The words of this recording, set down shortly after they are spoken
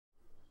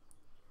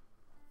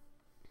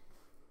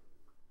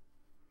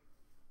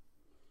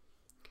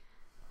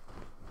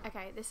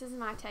Anyway, this is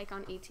my take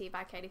on E.T.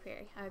 by Katy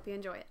Perry. I hope you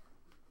enjoy it.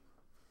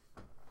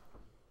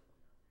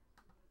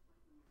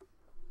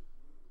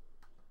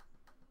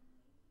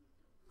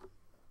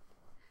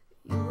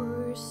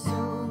 You're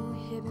so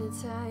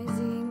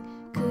hypnotizing.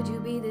 Could you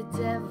be the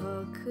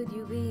devil? Could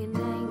you be an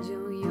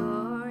angel?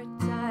 Your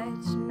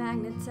touch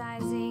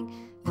magnetizing.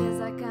 Feels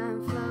like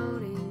I'm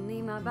floating,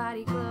 leave my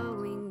body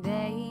glowing.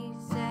 They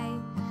say,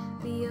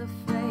 be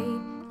afraid,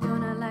 you're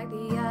not like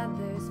the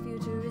others.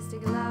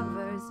 Futuristic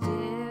lovers,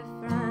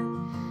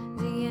 different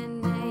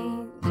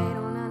DNA. They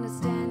don't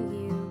understand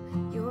you.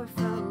 You're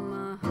from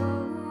a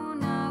whole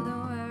nother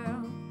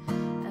world,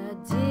 a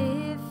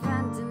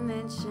different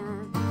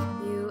dimension.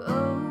 You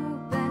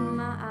open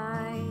my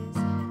eyes,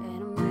 and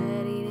I'm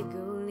ready to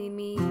go. Lead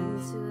me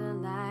into the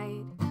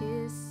light.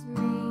 Kiss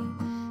me,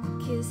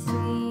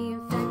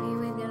 infect me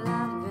with your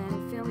love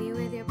and fill me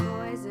with your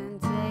poison.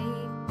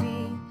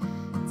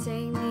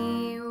 Take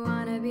me,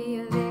 wanna be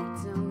a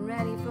victim,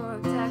 ready for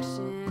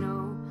abduction.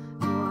 Oh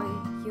boy,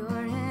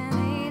 you're an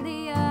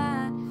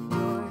alien,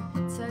 your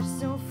touch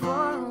so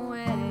far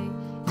away.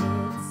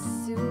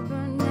 It's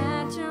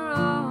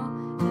supernatural,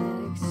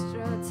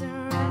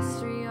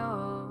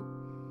 extraterrestrial.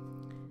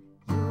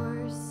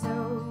 You're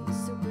so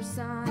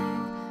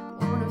supersonic,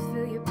 wanna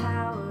feel your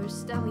power,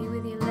 stop me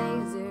with your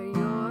laser.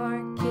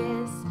 Your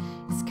kiss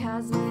is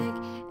cosmic,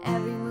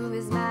 every move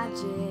is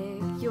magic.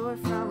 You're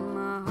from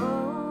a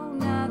whole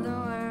nother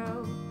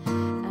world,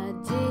 a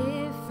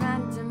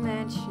different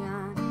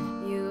dimension.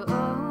 You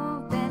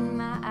open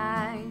my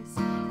eyes,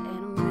 and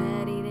I'm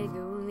ready to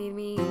go. Lead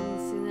me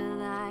into the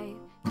light.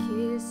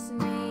 Kiss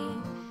me,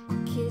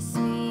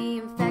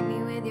 infect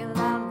me with your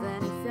love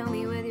and fill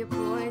me with your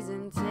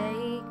poison.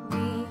 Take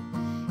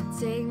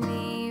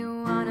me,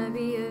 wanna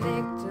be a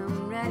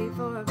victim, ready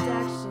for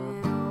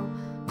abduction. Oh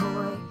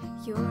boy,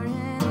 you're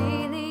an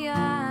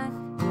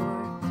alien,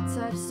 your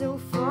touch so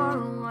far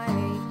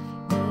away.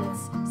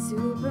 It's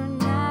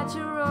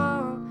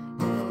supernatural,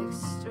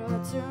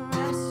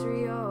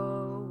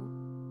 extraterrestrial.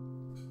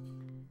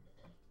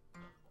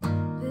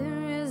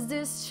 There is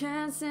this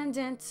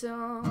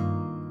transcendental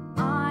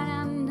on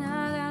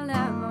another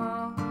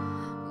level.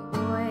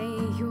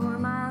 Boy, you're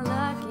my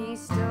lucky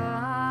star.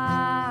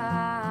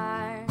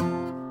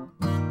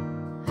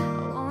 I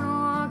wanna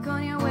walk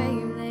on your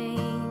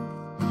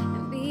wavelength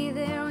and be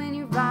there when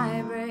you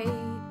vibrate.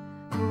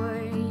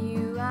 For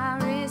you, I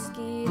risk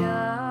it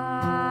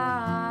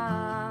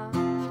all.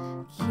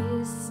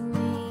 Kiss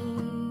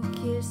me,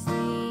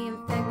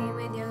 infect me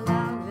with your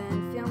love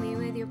and fill me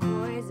with your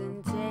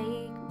poison.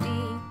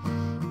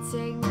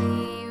 Take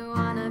me,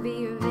 wanna be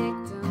your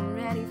victim,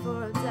 ready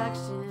for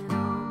abduction.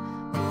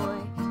 Oh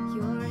boy,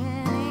 you're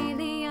an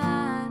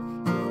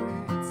alien,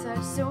 your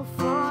touch so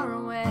far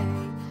away.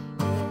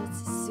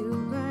 It's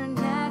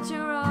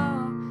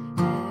supernatural,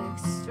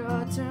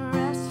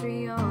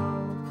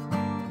 extraterrestrial.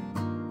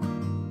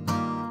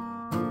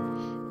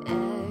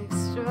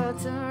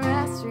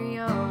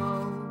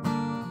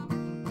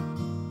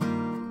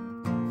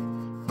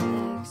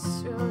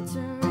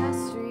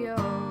 Extraterrestrial,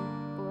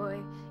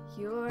 boy,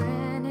 you're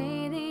an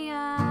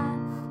alien,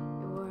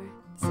 your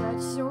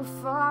touch so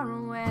far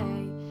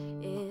away.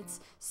 It's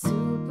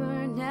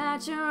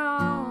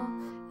supernatural,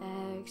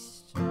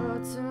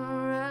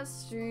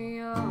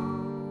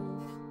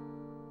 extraterrestrial.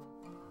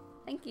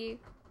 Thank you.